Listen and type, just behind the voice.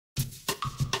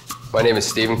My name is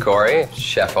Steve Corry,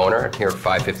 chef owner here at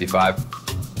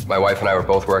 555. My wife and I were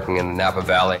both working in the Napa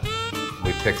Valley.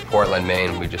 We picked Portland,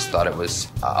 Maine. We just thought it was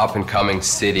an up-and-coming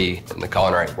city in the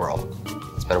culinary world.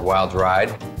 It's been a wild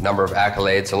ride, a number of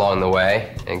accolades along the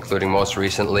way, including most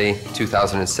recently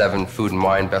 2007 Food and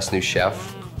Wine Best New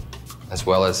Chef, as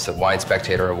well as a Wine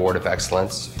Spectator Award of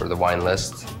Excellence for the wine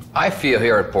list. I feel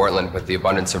here in Portland, with the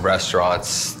abundance of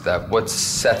restaurants, that what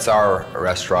sets our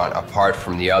restaurant apart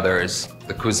from the others,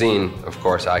 the cuisine, of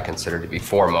course, I consider to be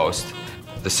foremost,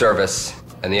 the service,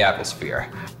 and the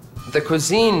atmosphere. The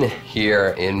cuisine here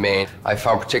in Maine I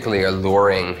found particularly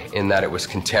alluring in that it was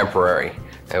contemporary.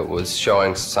 It was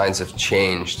showing signs of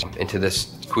change into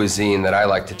this cuisine that I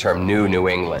like to term New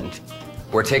England.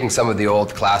 We're taking some of the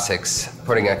old classics,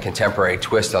 putting a contemporary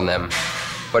twist on them,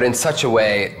 but in such a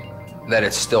way that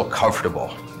it's still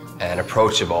comfortable and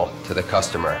approachable to the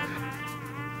customer.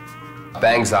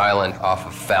 Bangs Island off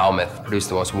of Falmouth produce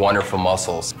the most wonderful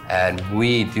mussels, and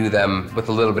we do them with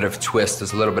a little bit of twist.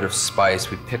 There's a little bit of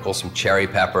spice. We pickle some cherry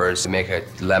peppers, we make a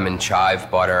lemon chive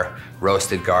butter,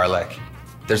 roasted garlic.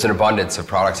 There's an abundance of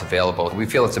products available. We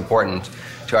feel it's important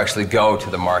to actually go to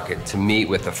the market, to meet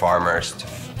with the farmers,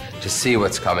 to see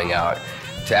what's coming out,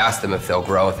 to ask them if they'll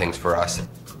grow things for us.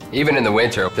 Even in the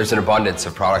winter, there's an abundance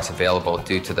of products available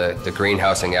due to the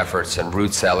greenhousing efforts and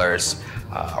root cellars,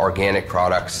 organic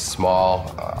products, small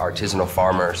artisanal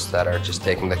farmers that are just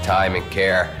taking the time and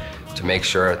care to make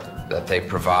sure that they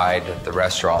provide the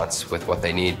restaurants with what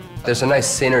they need. There's a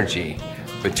nice synergy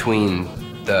between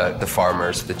the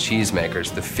farmers, the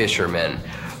cheesemakers, the fishermen.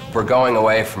 We're going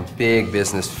away from big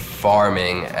business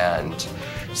farming and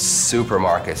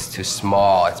supermarkets to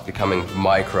small. It's becoming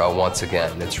micro once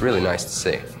again. It's really nice to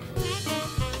see.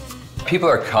 People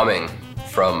are coming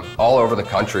from all over the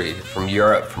country, from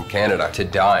Europe, from Canada, to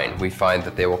dine. We find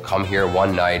that they will come here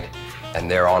one night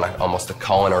and they're on almost a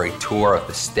culinary tour of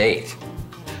the state.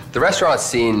 The restaurant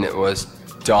scene was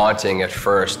daunting at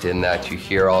first in that you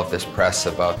hear all of this press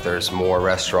about there's more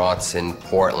restaurants in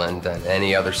Portland than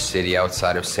any other city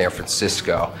outside of San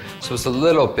Francisco. So it's a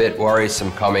little bit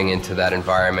worrisome coming into that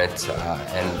environment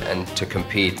and to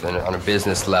compete on a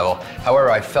business level.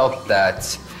 However, I felt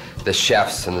that the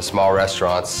chefs and the small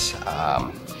restaurants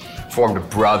formed a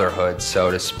brotherhood, so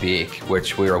to speak,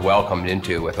 which we were welcomed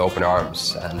into with open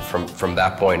arms. And from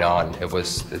that point on, the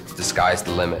sky's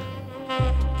the limit.